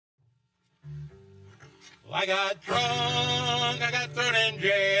I got drunk, I got thrown in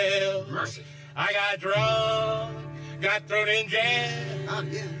jail. Mercy. I got drunk, got thrown in jail. Oh,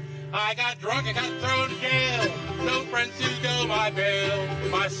 yeah. I got drunk, I got thrown in jail. No Francisco, my bill.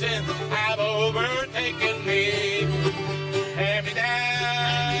 My sins have overtaken me. Hand me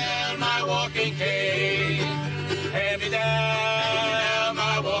down my walking cane. Hand me down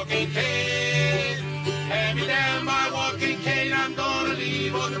my walking cane. Hand me down my walking cane. I'm gonna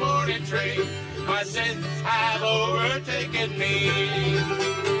leave on the morning train. My sins have overtaken me.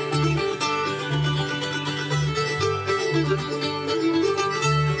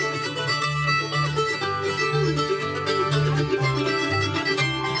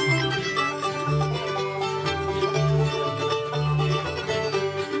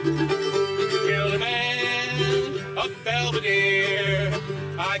 Killed a man up Belvedere.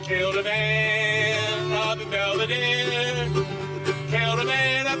 I killed a man up in Belvedere. Killed a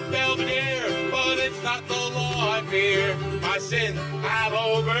man up Belvedere, but it's not the law I fear. My sins have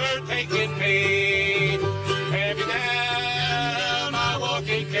overtaken me. Hand me down my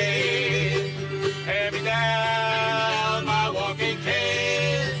walking cane. Hand me down my walking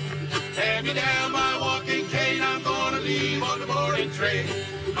cane. Hand me down my walking cane. I'm gonna leave on the morning train.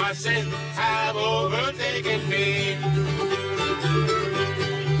 My sins have overtaken me.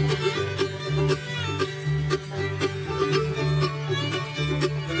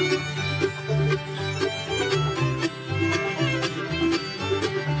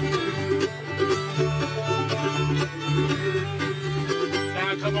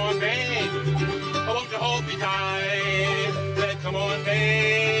 Now come on, babe, won't you hold me tight? Then come on,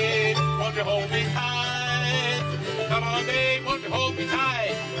 babe, won't you hold me tight? Come on, babe, won't you hold me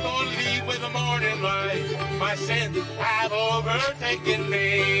tight? Gonna leave with the morning light. My sins have overtaken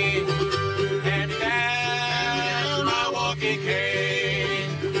me. Hand me down my walking cane.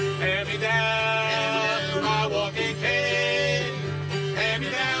 Hand me down my walking cane. Hand me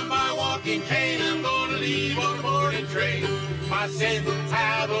down my walking cane. I'm gonna leave on the morning train. My sins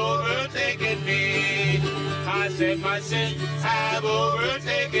have overtaken me. I said my sins have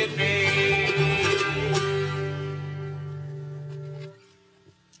overtaken me.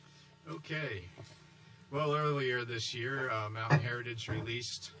 Okay. Well, earlier this year, Mountain Heritage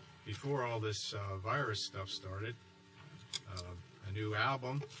released, before all this virus stuff started, a new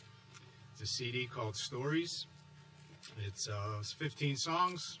album. It's a CD called Stories. It's 15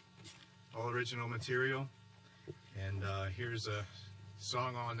 songs, all original material. And here's a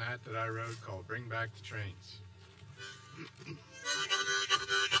song on that I wrote called Bring Back the Trains.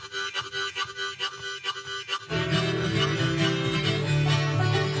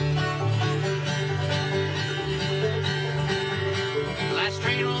 Last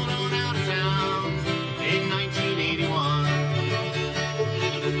train rolled on out of town in 1981.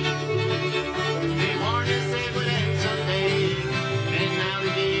 They warned us it would end someday, and now the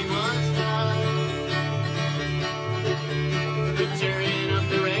deed was done. They're tearing up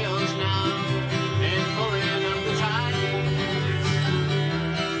the rails now and pulling up the ties.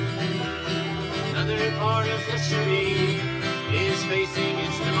 Another part of history is facing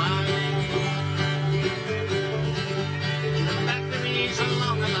its demise.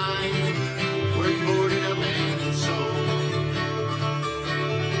 Along the line, we're boarded up and sold.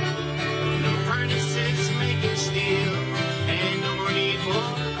 No furnaces making steel, and no more need for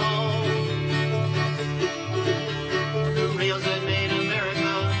coal. The rails that made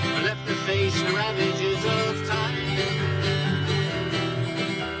America are left to face the ravages of time.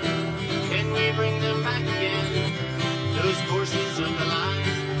 Can we bring them back again, those courses of the line?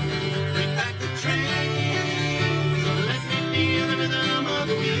 Bring back the train.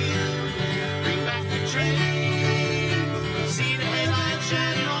 Bring back the train. See the headlights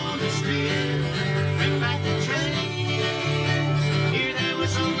shining on the street. Bring back the train. Hear that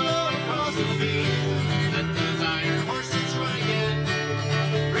whistle blow across the field. Let those iron horses run again.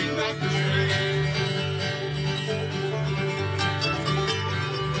 Bring back the train.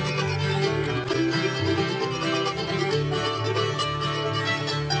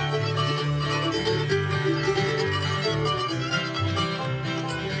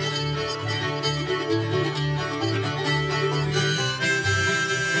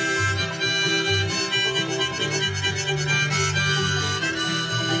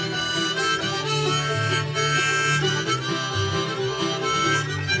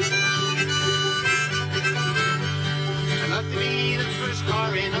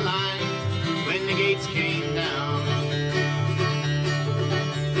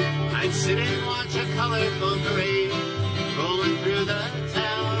 Sit and watch a colorful parade rolling through the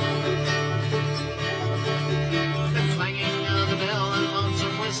town. The clanging of the bell and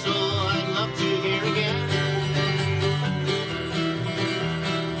lonesome whistle I'd love to hear again.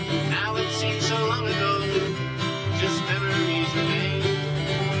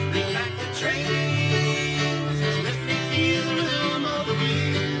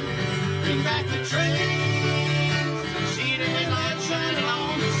 Bring back the train. See the headlights shining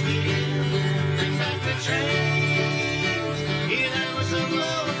on the steel. Bring back the train. Hear that whistle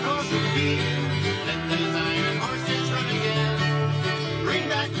blow across the field. Let those iron horses run again. Bring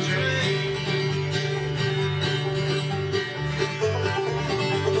back the train.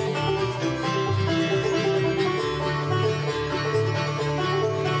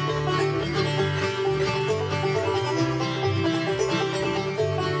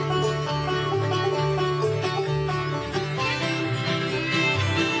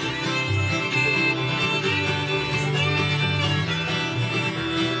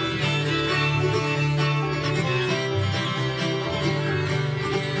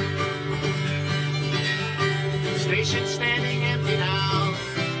 Station standing empty now,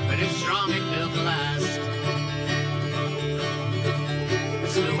 but it's strong and built to last.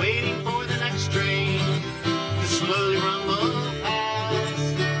 Still waiting for the next train to slowly rumble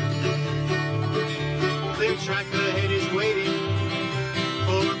past. Clear track ahead is waiting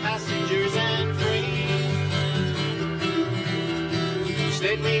for passengers and freight.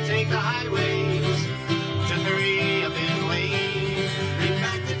 Instead we take the highways to hurry up and wait. Bring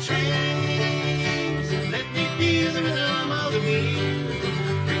back the trains, let me feel the rhythm of the wheel.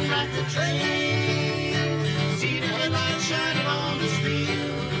 Bring back the train, see the headlights shining on the steel.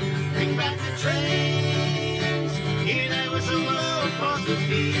 Bring back the trains, hear that whistle blow across the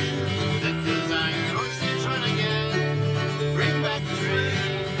field. Let those iron horses run again. Bring back the train.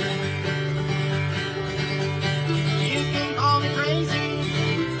 You can call me crazy,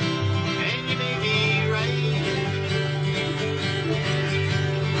 and you may be right.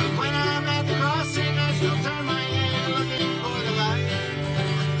 But when I'm at the crossing, I still turn my head looking for the light.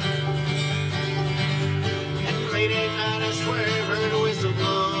 And late at night, I swear I've heard a whistle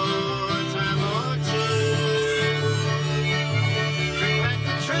blow a time or two. Bring back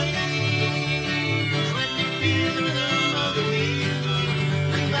the train, let me feel the rhythm of the wheel.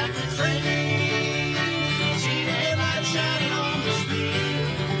 Bring back the train, see the headlights shining on the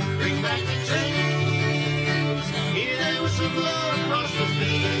steel. Bring back the train, hear that whistle blow across the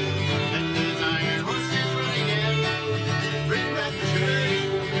field. Let those iron horses run again. Bring back the train.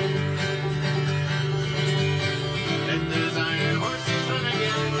 Let those iron horses run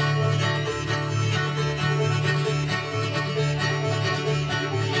again.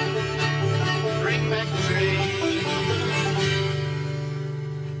 Bring back the train.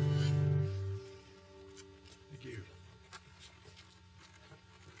 Thank you.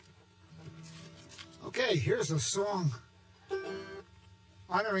 Okay, here's a song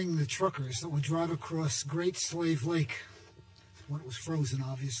honoring the truckers that would drive across Great Slave Lake when it was frozen,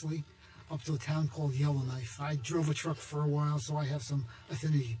 obviously, up to a town called Yellowknife. I drove a truck for a while, so I have some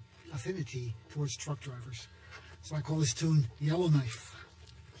affinity towards truck drivers. So I call this tune Yellowknife.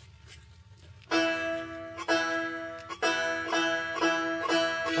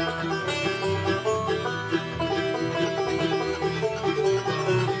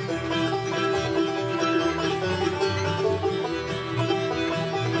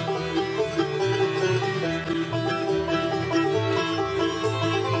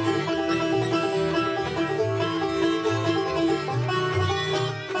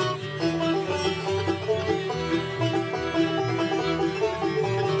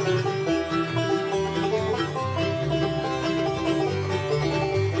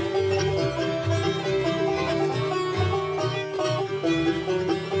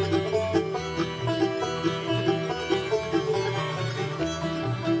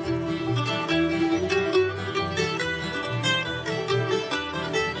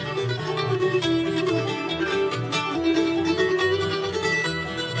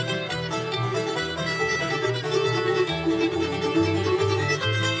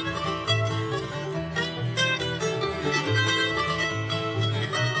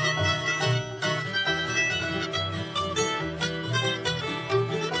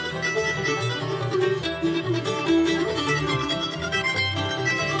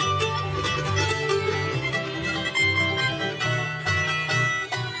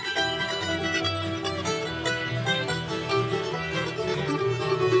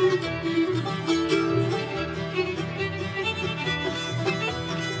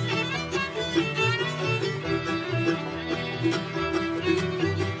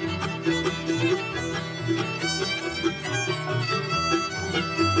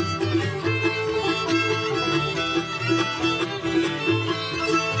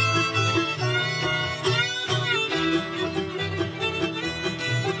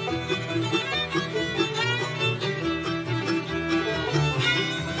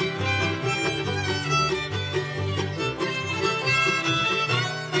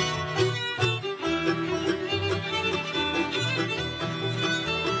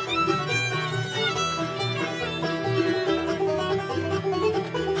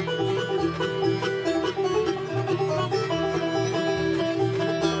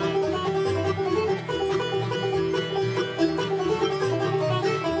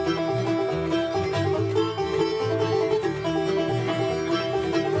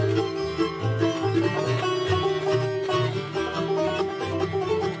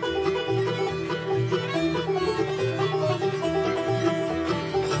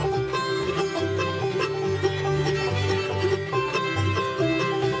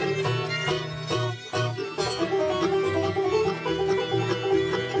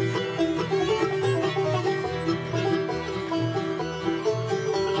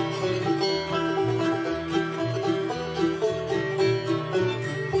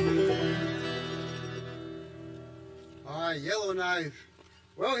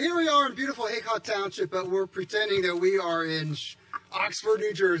 Well, here we are in beautiful Haycock Township, but we're pretending that we are in Oxford,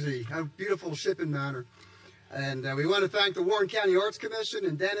 New Jersey, a beautiful Shippen Manor. And we want to thank the Warren County Arts Commission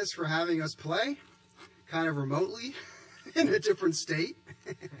and Dennis for having us play, kind of remotely, in a different state.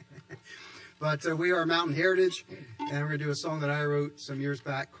 But we are Mountain Heritage, and we're going to do a song that I wrote some years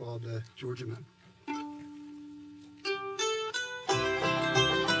back called Georgia Man.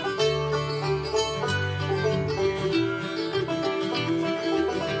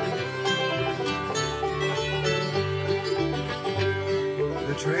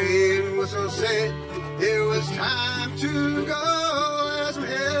 The train was so set, it was time to go as we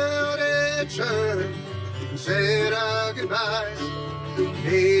held each other and said our goodbyes.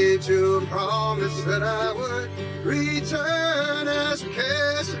 Made you a promise that I would return as we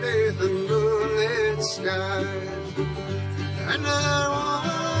cast beneath the moonlit skies. And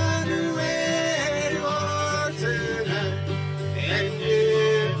I wonder where you are tonight, and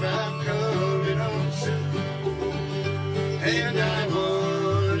if I'm coming home soon. And I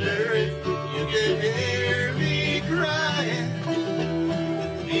wonder if you can hear me crying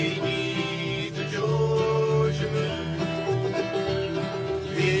beneath the Georgia moon.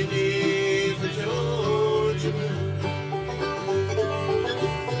 Beneath the Georgia moon.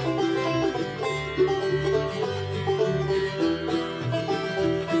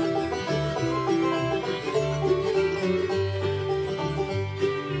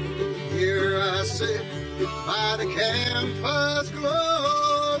 Here I sit by the campfire's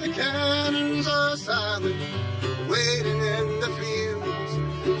glow, the cannons are silent, waiting in the fields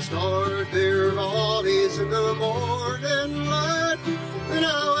to start their volleys in the morning light. And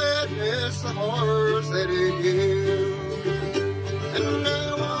I witness the horrors that it yields. And I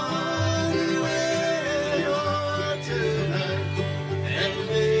wonder where you are tonight, and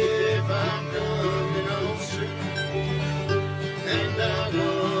if I'm coming home soon. And I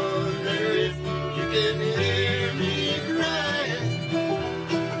wonder if you can hear me crying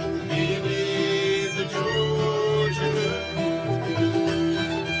beneath the Georgia moon.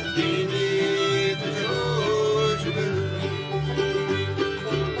 Beneath the Georgia moon.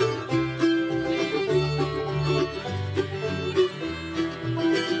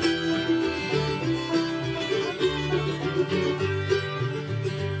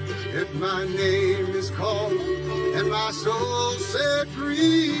 If my name is called and my soul set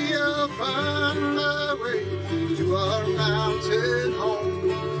free, I'll find my way to our mountain home.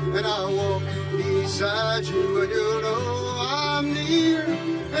 And I'll walk beside you, and you'll know I'm near,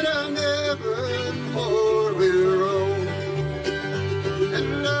 and I never more will roam.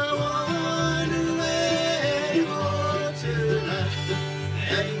 And I wonder where you are tonight,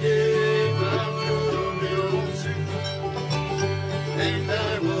 and if I'm coming home soon. And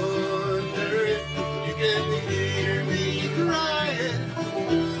I wonder if you can hear me crying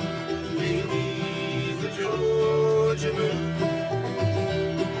beneath the Georgia moon.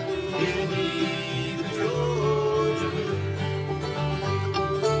 Beneath the Georgia moon.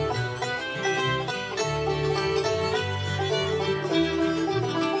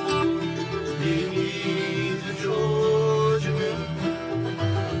 Beneath the Georgia moon.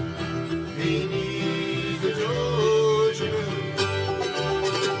 Beneath the Georgia moon.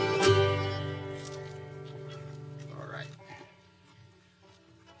 All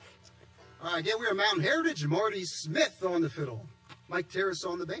right, again, we are Mountain Heritage, and Marty Smith on the fiddle, Mike Terris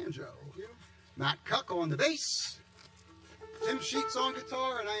on the banjo, Matt Koch on the bass, Tim Scheetz on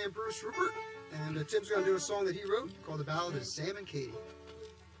guitar, and I am Bruce Rupert. And Tim's going to do a song that he wrote called The Ballad of Sam and Katie.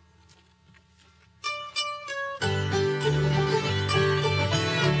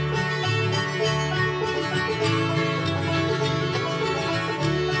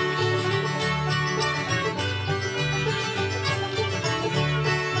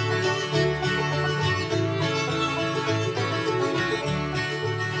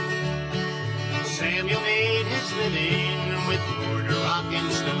 Samuel made his living with mortar, rock,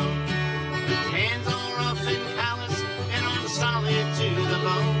 and stone, with hands all rough and callous and on solid too.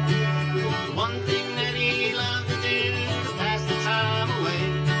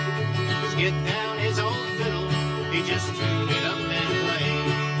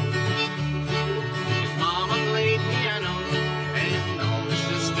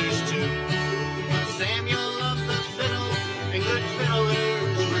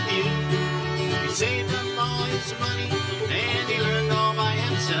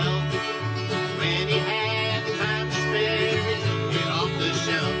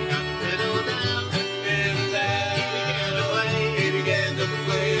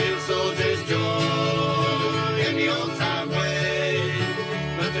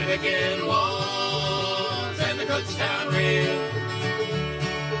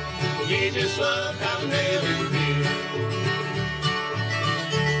 He just loved having Dave and beer.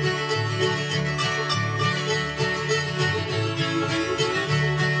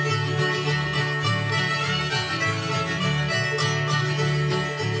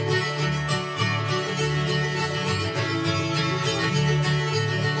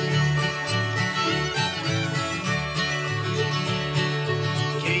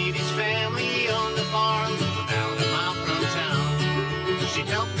 Katie's family owned a farm about a mile from town. She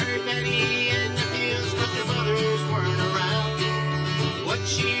helped her daddy in the fields, but her brothers weren't around. What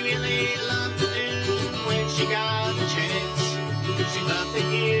she really loved to do when she got a chance, she loved to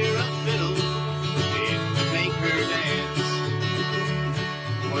hear a fiddle. It would make her dance.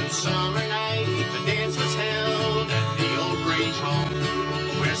 One summer night, the dance was held at the old Grange home,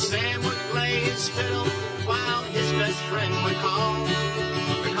 where Sam would play his fiddle while his best friend would call.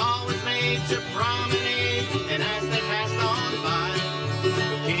 The call was made to promenade, and as they passed on by,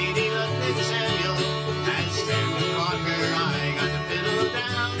 Katie looked at Samuel as Samuel caught her eye. Got the fiddle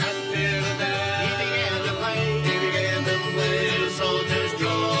down, got the fiddle down. He began to play, he began to play the soldier's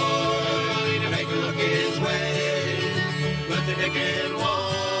joy to make her look his way. But the Dickens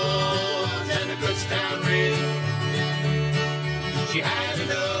waltz and the Kutztown ring, she had to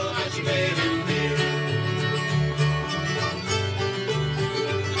know how she made him feel.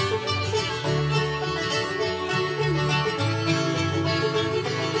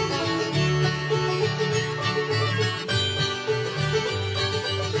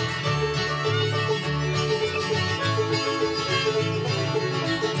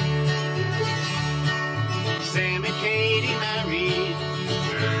 Sam and Katie married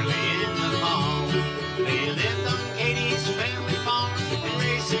early in the fall. They lived on Katie's family farm and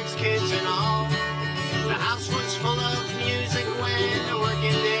raised 6 kids in all. The house was full of music when the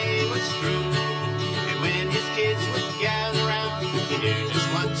working day was through. And when his kids would gather round, he knew just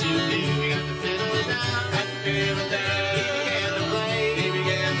what to do. He got the fiddle down, got the fiddle down. He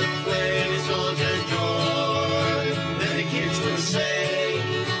began to play the soldier's joy. Then the kids would say,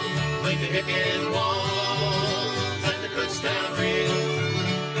 play the Dickens waltz and the Kutztown ring.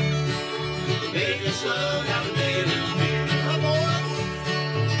 They just loved having Dave and beer. Oh, boy.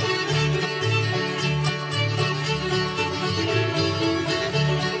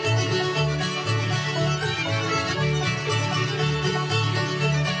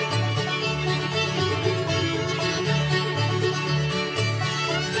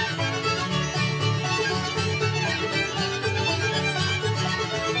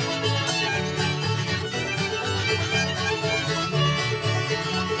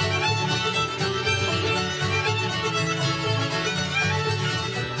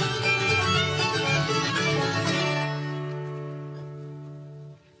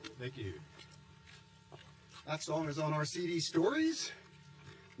 Thank you. That song is on our CD Stories.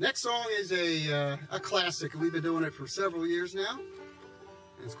 Next song is a classic. We've been doing it for several years now.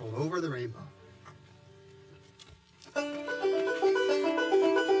 And it's called Over the Rainbow.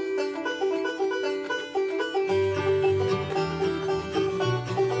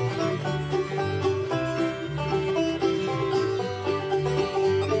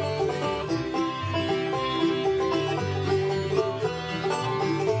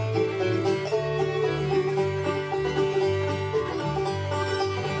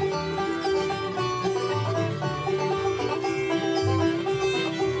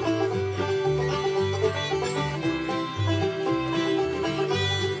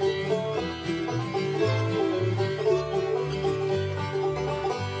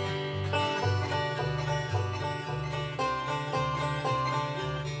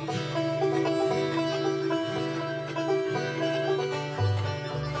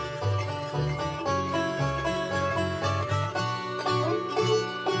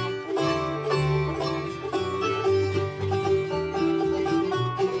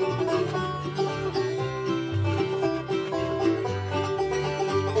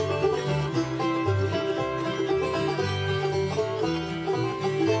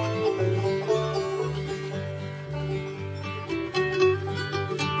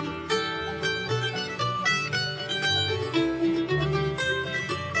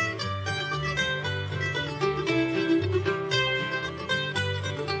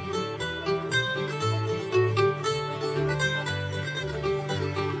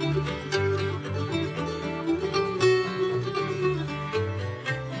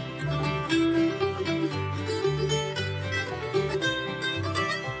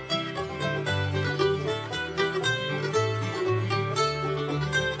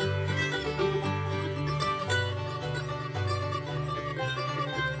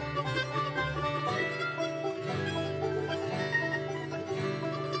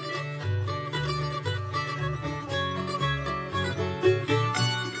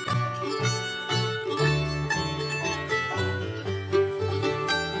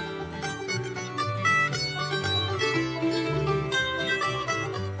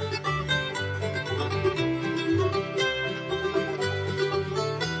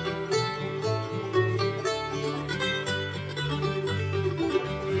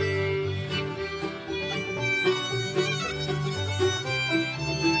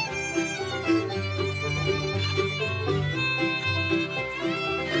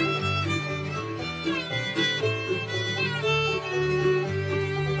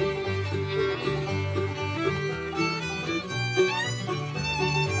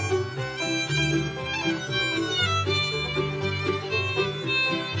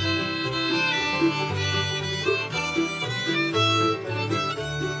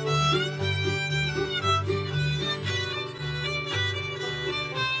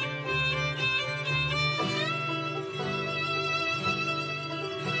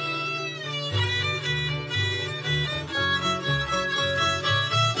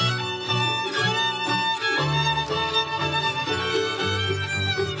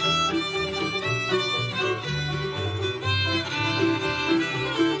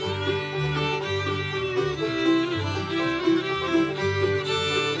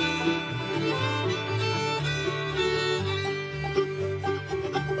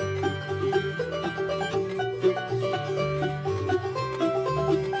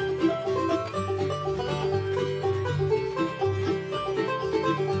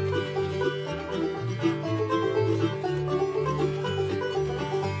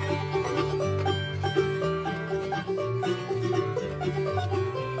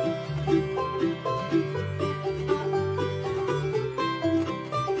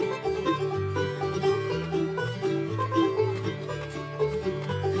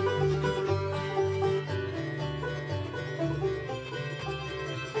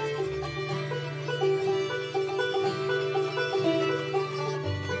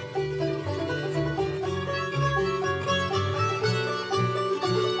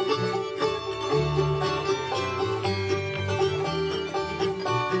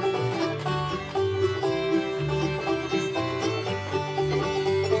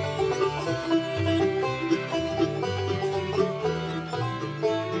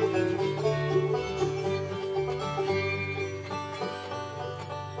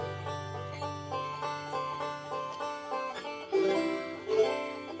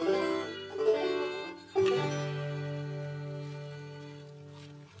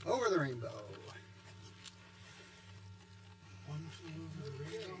 Rainbow.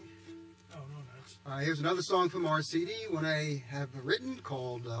 Here's another song from our CD, one I have written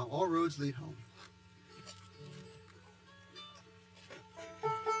called All Roads Lead Home.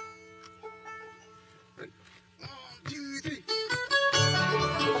 Ready? 1, 2, 3.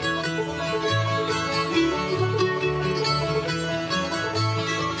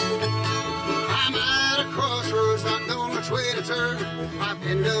 I'm at a crossroads, not knowing which way to turn. I've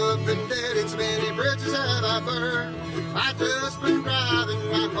ended up in debt, it's many bridges have I burned. I've just been driving,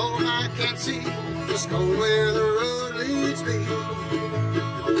 I'm home, I can't see. Just go where the road leads me.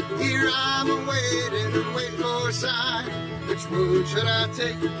 Here I'm waiting for a sign. Which road should I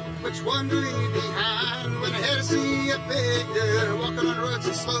take? Which one to leave behind? When ahead I see a figure walking on ruts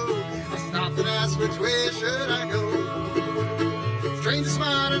and slow, I stopped and asked which way should I go. Stranger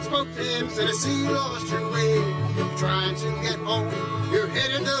smiled and spoke to him, said I see you lost your way. You're trying to get home, you're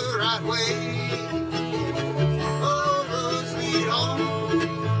headed the right way. Oh, roads lead home.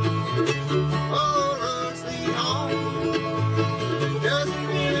 Oh, roads lead home. Doesn't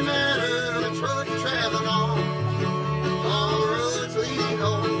really matter which road you're traveling on. All roads lead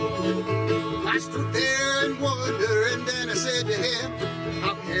home. I stood there and wondered, and then I said to him,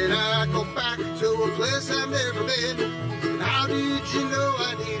 how can I go back to a place I've never been? And how did you know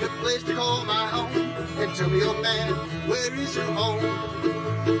I need a place to call my own? And tell me, old man, where is your home?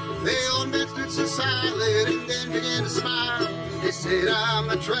 They all men stood so silent and then began to smile. They said, I'm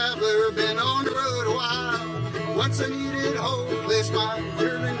a traveler, been on the road a while. Once I needed home, place my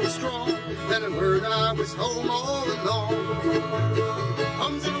yearning was strong. Then I learned I was home all along.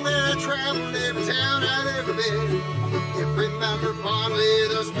 Home's everywhere I traveled, every town I've ever been. If remember fondly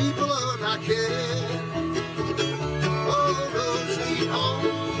those people of my kid. Oh, roads lead home.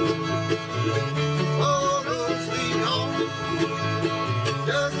 Oh, roads lead home.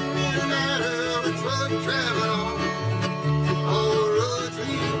 Doesn't really matter which road you travel on. All roads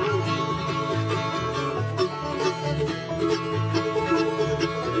lead home.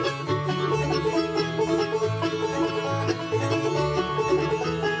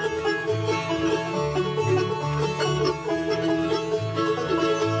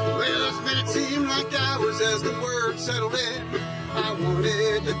 Well, as minutes seemed like hours as the word settled in, I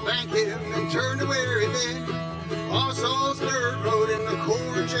wanted to thank him and turn to where he'd been. All saw the dirt road and the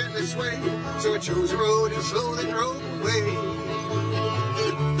corn gently swayed, so I chose a road and slowly drove away.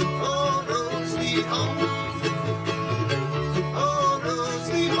 All roads lead home. All roads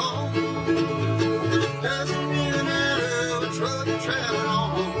lead home. Doesn't really matter which road you're traveling on.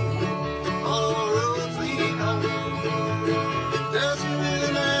 All roads lead home. Doesn't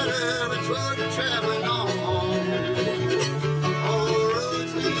really matter which road you're traveling on. All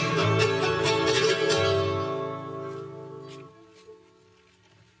roads lead home.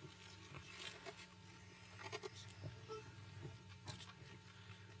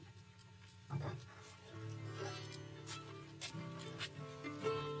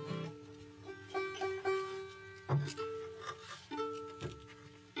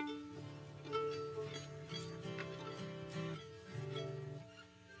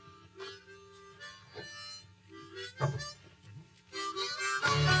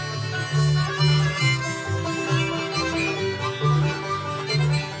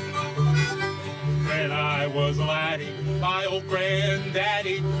 When I was a laddie, my old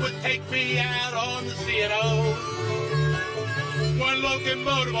granddaddy would take me out on the C&O. One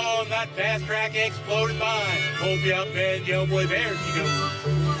locomotive on that fast track exploded by, pulled me up and yelled, boy, there she goes.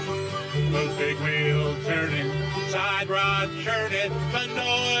 Those big wheels turning, side rods churning, the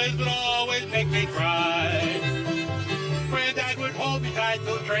noise would always make me cry. Granddad would hold me tight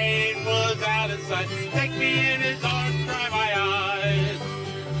till the train was out of sight, take me in his arms, dry my eyes.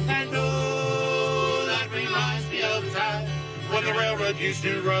 And oh, that reminds me of the time when the railroad used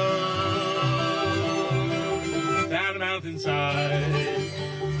to run down the mountainside.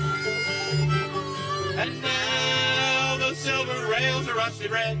 And now those silver rails are rusty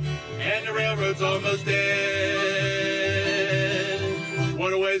red, and the railroad's almost dead.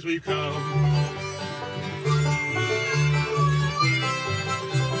 What a ways we've come.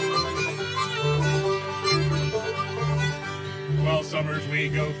 Well, summers we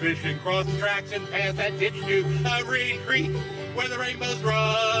go fishing, cross the tracks and past that ditch to a reedy creek where the rainbows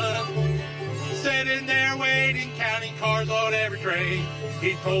run. Sitting there waiting, counting cars on every train.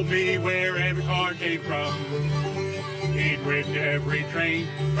 He told me where every car came from. He'd rigged every train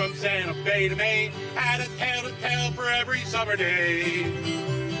from Santa Fe to Maine, had a tale to tell for every summer day.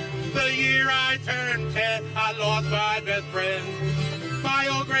 The year I turned 10, I lost my best friend. My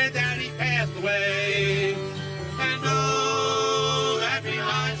old granddaddy passed away. And oh, that that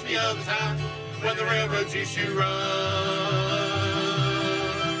reminds me of the time when the railroads used to run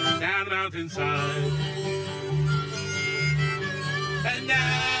down the mountainside. And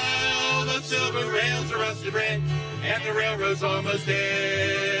now the silver rails are rusted red, and the railroad's almost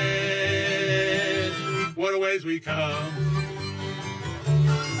dead. What a ways we come.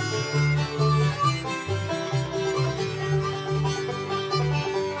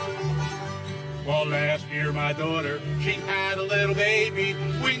 Well, last year my daughter, she had a little baby.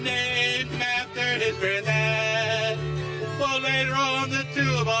 We named him after his granddad. Well, later on, the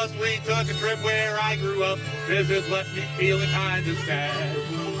two of us, we took a trip where I grew up. Visit left me feeling kind of sad.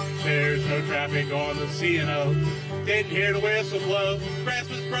 There's no traffic on the C&O. Didn't hear the whistle blow. Grass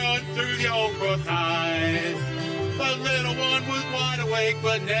was growing through the old cross tide. The little one was wide awake,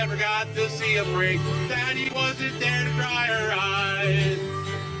 but never got to see a break. Daddy wasn't there to dry her eyes.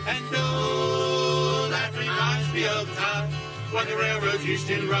 And oh, that reminds me of the time when the railroads used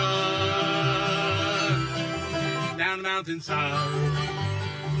to run down the mountainside.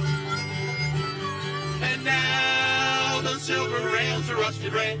 And now the silver rails are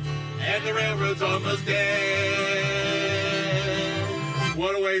rusted red, and the railroad's almost dead.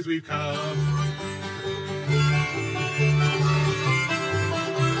 What a ways we've come.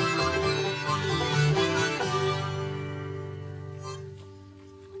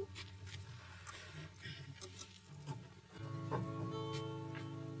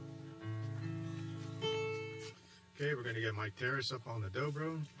 Okay, we're going to get Mike Terris up on the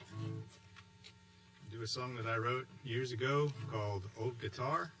dobro. Do a song that I wrote years ago called Old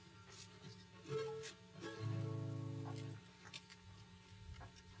Guitar.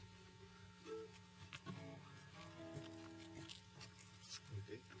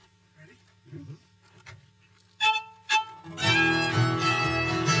 Okay. Ready? Mm-hmm.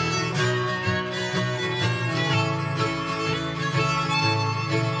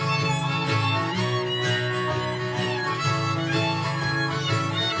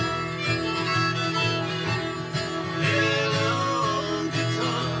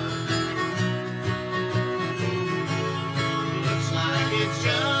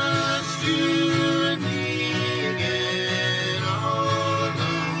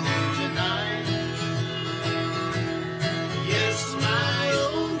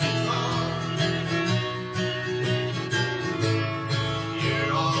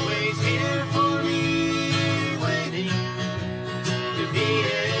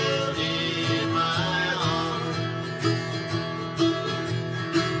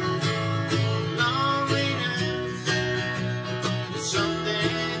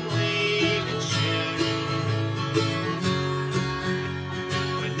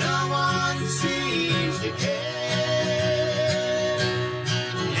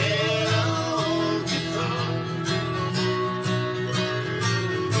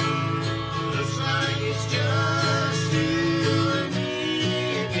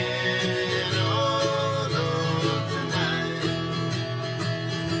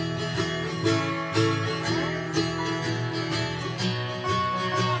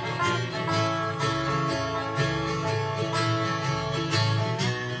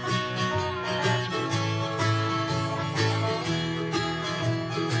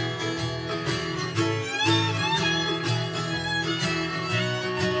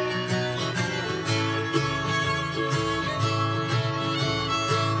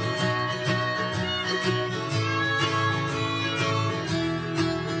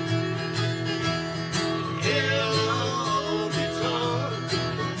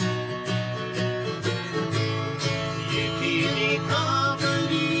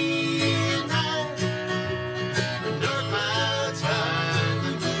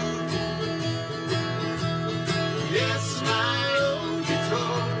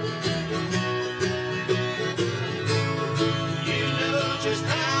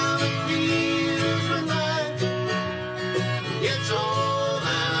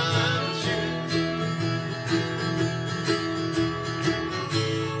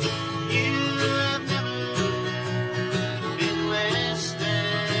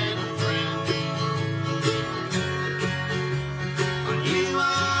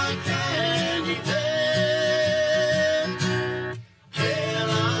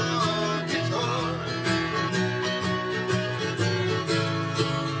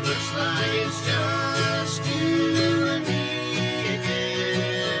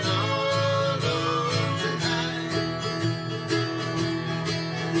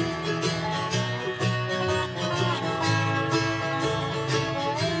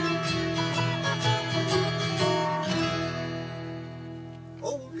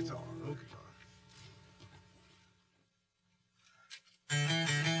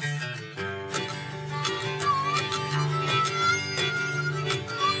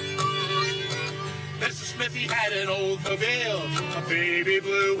 'cause he had an old Mobile, a baby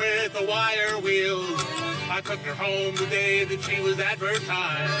blue with a wire wheel. I took her home the day that she was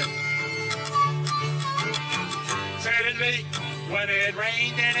advertised. Suddenly, when it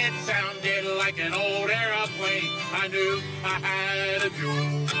rained and it sounded like an old airplane, I knew I had a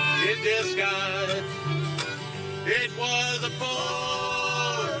jewel in disguise. It was a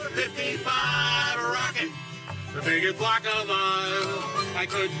 455 rocket, the biggest block of mine. I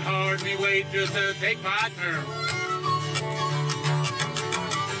couldn't hardly wait just to take my turn.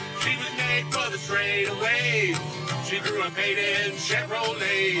 She was made for the straightaway. She grew up made in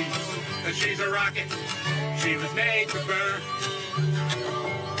Chevrolet. And she's a rocket. She was made to burn.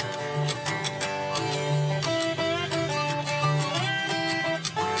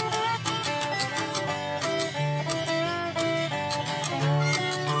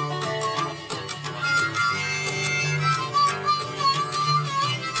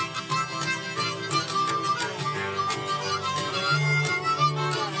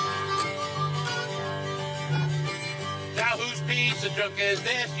 The junk is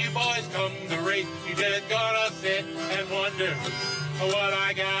this, you boys come to rate. You just gonna sit and wonder what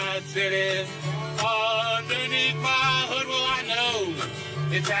I got sitting underneath my hood. Well, I know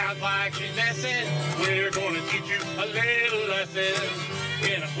it sounds like she's missing. We're gonna teach you a little lesson.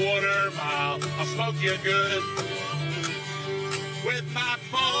 In a quarter mile, I'll smoke you good with my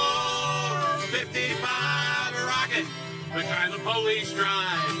 455 rocket, the kind the police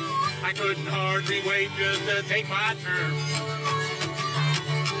drive. I couldn't hardly wait just to take my turn.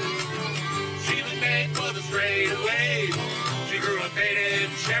 She was made for the straightaways. She grew up made in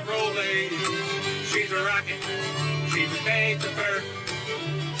Chevrolet. She's a rocket. She was made to burn.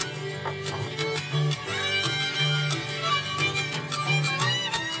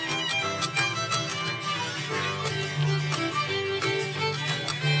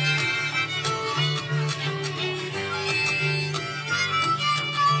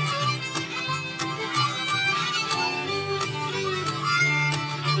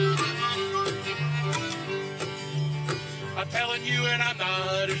 I'm telling you, and I'm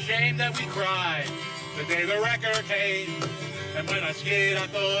not ashamed that we cried the day the wrecker came. And when I skid, I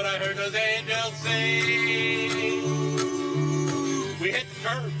thought I heard those angels sing. We hit the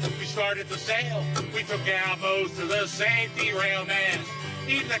curb, we started to sail. We took out most of the safety rail, man.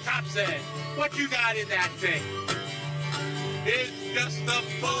 Even the cop said, "What you got in that thing?" It's just a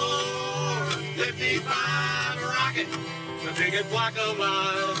 455 rocket, the biggest block of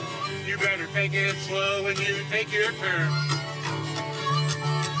mine. You better take it slow when you take your turn.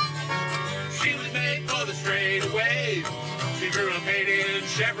 She was made for the straightaways. She grew up made in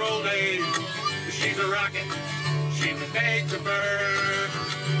Chevrolet. She's a rocket. She was made to burn.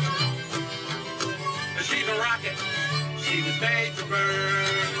 She's a rocket. She was made to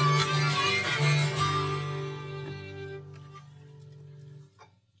burn.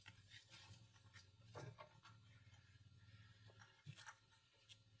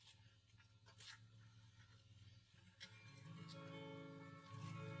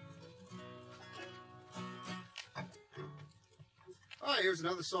 All right, here's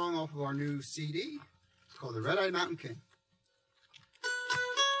another song off of our new CD. It's called The Red-Eyed Mountain King.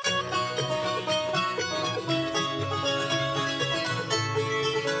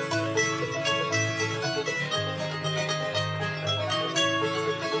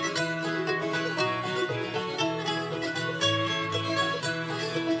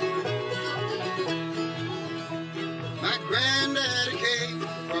 My granddaddy came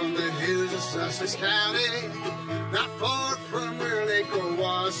from the hills of Sussex County, not far from where Lake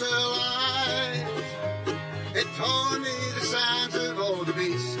Owassa lies. It told me the signs of all the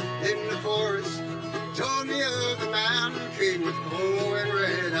beasts in the forest, told me of the mountain king with glowing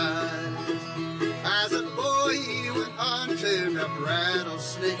red eyes. As a boy he went hunting up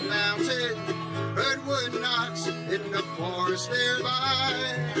Rattlesnake Mountain, heard wood knocks in the forest nearby.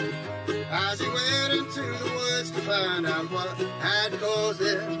 As he went into the woods to find out what had caused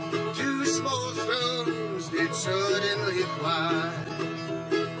them, two small stones did suddenly fly.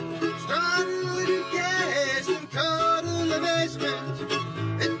 Startled and gasped in total amazement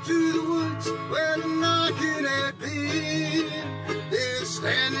into the woods where the knocking had been. There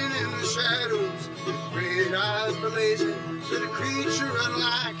standing in the shadows, red eyes blazing, stood a creature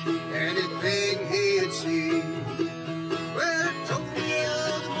unlike anything he had seen. Well, it told me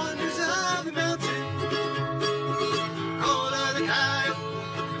of the wonders of the mountain, called of the coyote,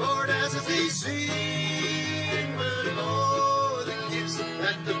 Lord as they sing. But of all the gifts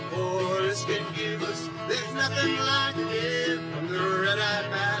that the forest can give us, there's nothing like a gift from the Red-Eyed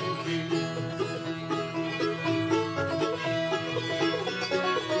Mountain King.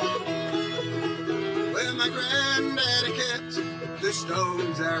 Well, my the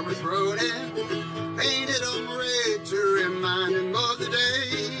stones that were thrown in, painted them red to remind him of the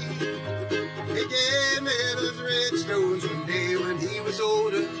day. He gave me those red stones one day when he was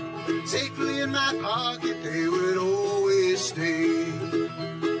older. Safely in my pocket they would always stay.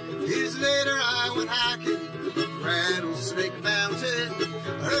 Years later I went hiking, Rattlesnake Mountain.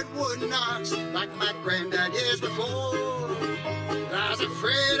 Heard wood knocks like my granddad years before. I was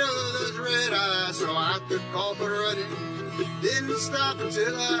afraid of those red eyes, so I took off running. Didn't stop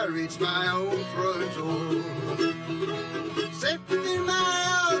until I reached my own front door. Safe within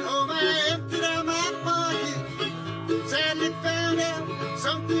my own home, I emptied out my pocket. Sadly found out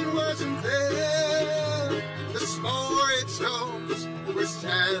something wasn't there. The small red stones were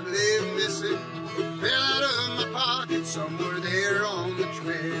sadly missing. Fell out of my pocket somewhere there on the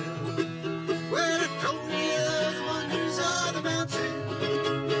trail. Well, it told me of the wonders of the mountain,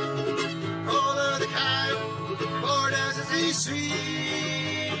 call of the coyote, bored as he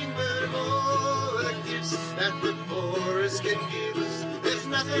seen. But of all the gifts that the forest can give us, there's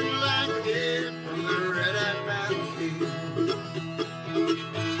nothing like a gift from the red-eyed mountain king.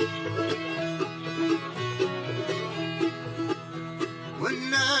 One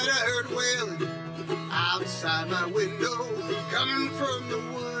night I heard wailing outside my window, coming from the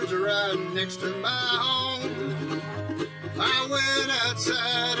woods right next to my home. I went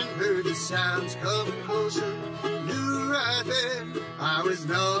outside and heard the sounds coming closer. Knew right then I was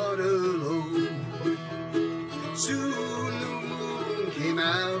not alone. Soon the moon came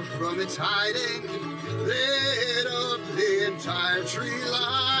out from its hiding, lit up the entire tree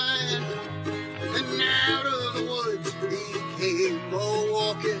line. And out of the woods he came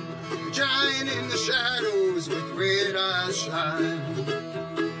walking, a giant in the shadows with red eyes shine.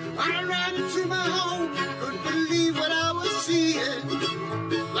 I ran into my home, couldn't believe what I was seeing.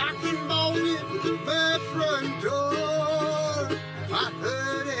 Locked and bolted my front door. I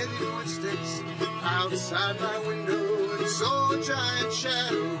heard heavy footsteps outside my window and saw a giant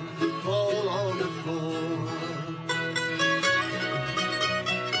shadow fall on the floor.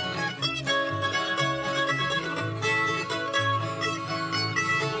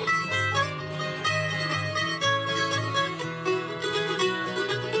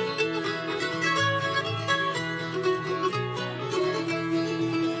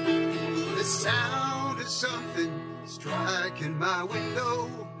 Striking my window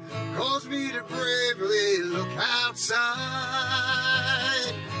caused me to bravely look outside.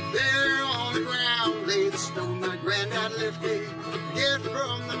 There on the ground lay the stone my granddad left me. Gift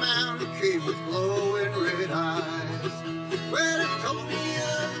from the mountain came with glowing red eyes. Well, it told me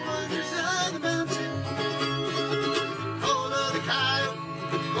of the wonders of the mountain, call of the coyote,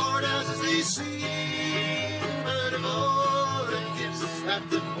 bored as they sing. But of all the gifts that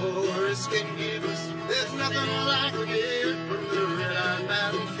the forest can give us, there's nothing like a gift from the red-eyed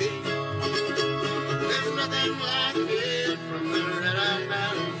mountain king. There's nothing like a gift from the red-eyed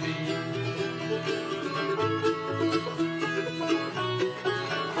mountain king.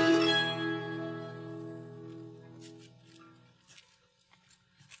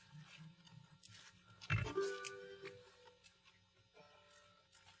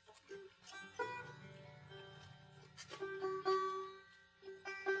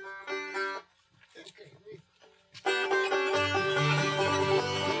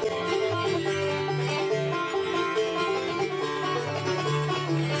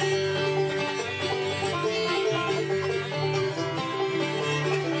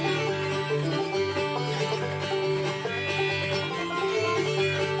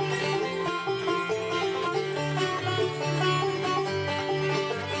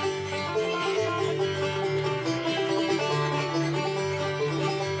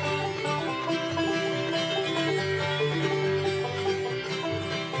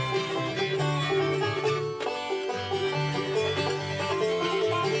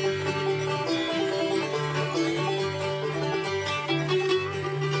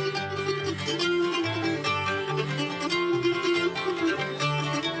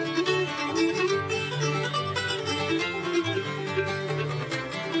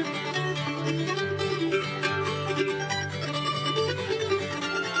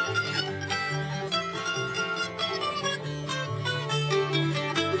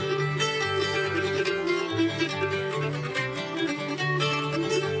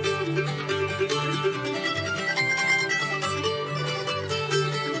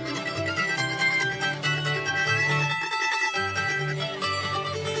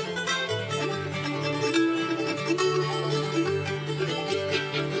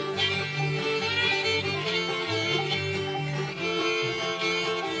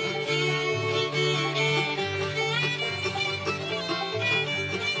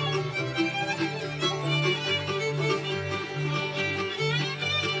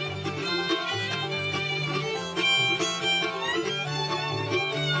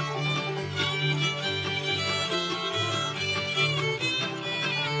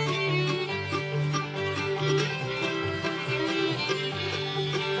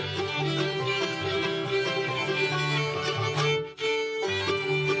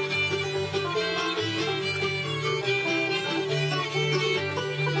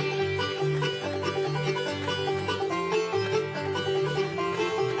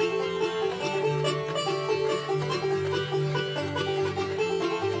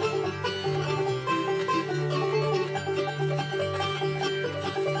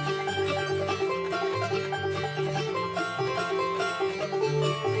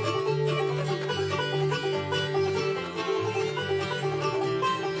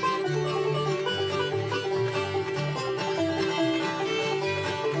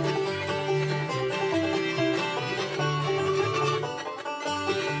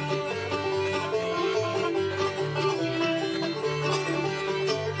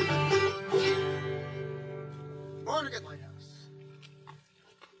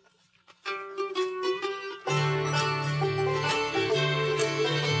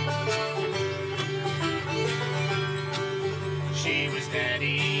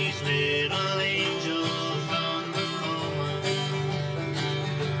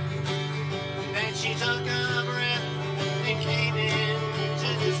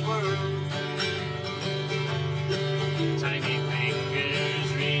 tiny fingers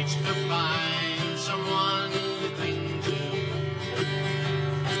reach to find someone to cling to.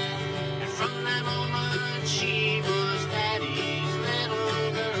 And from that moment she was Daddy's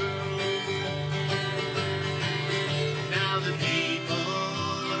little girl. Now the people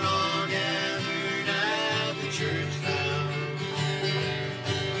are all gathered at the church now.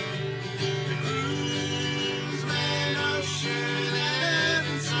 The groomsmen usher them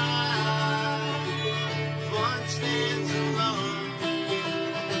inside. One stands alone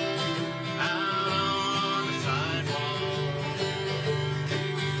out on the sidewalk.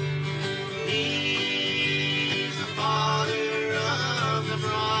 He's the father of the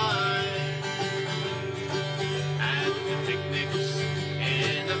bride. At the picnics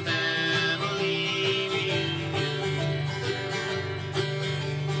and the family reunions,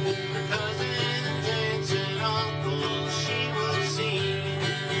 her cousins, aunts, and uncles she would see.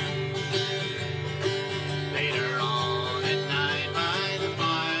 Later on at night by the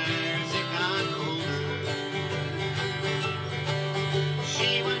fires it got colder. She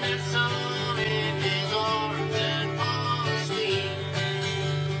would have some in his arms and fall asleep.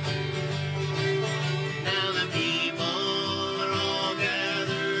 Now the people are all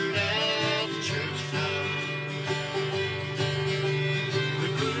gathered at the church now. The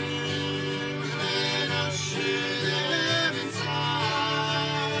groomsmen usher them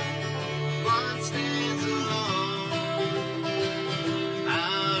inside. One stands alone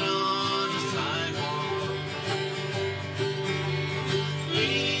out on the sidewalk.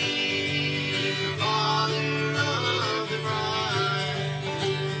 He's the father of the bride.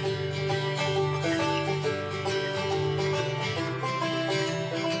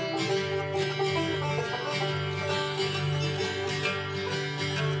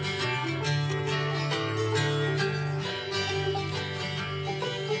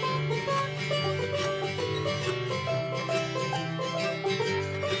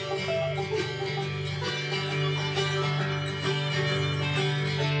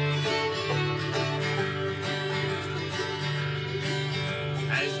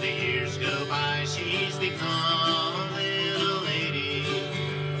 As the years go by, she's become a little lady.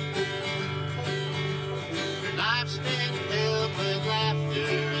 Her life's been filled with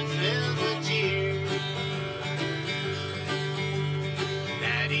laughter and filled with tears.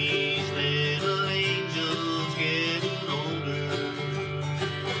 Daddy's little angel's getting older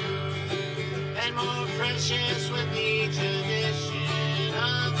and more precious with each addition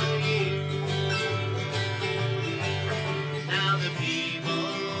of the year. Now the people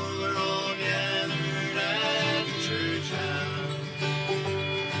are all gathered at the church house.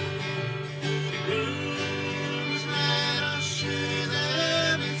 The groomsmen usher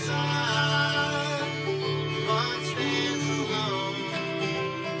them inside. One stands alone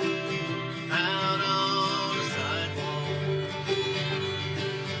out on the sidewalk.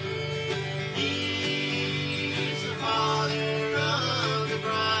 He's the father of the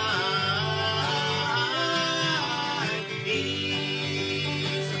bride.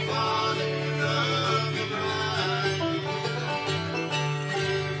 He's the father of the bride.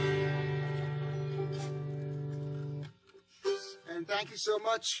 And thank you so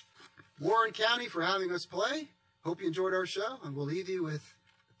much, Warren County, for having us play. Hope you enjoyed our show, and we'll leave you with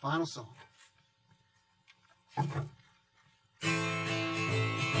the final song.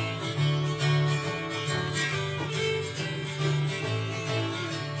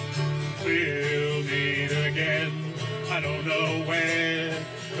 We'll meet again. I don't know where,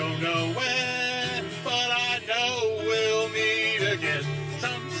 but I know we'll meet again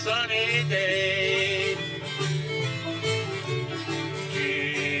some sunny day.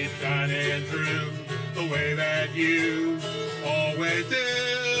 Keep shining through the way that you always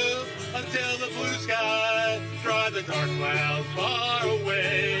do, until the blue sky drive the dark clouds far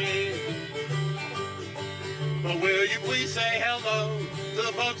away. But will you please say hello to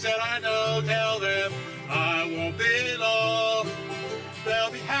the folks that I know? Tell them I won't be long.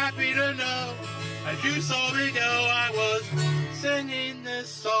 They'll be happy to know, as you saw me go, I was singing this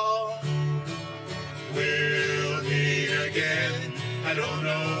song. We'll meet again. I don't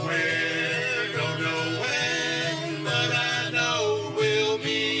know where, but I know we'll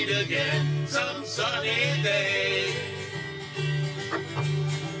meet again some sunny day.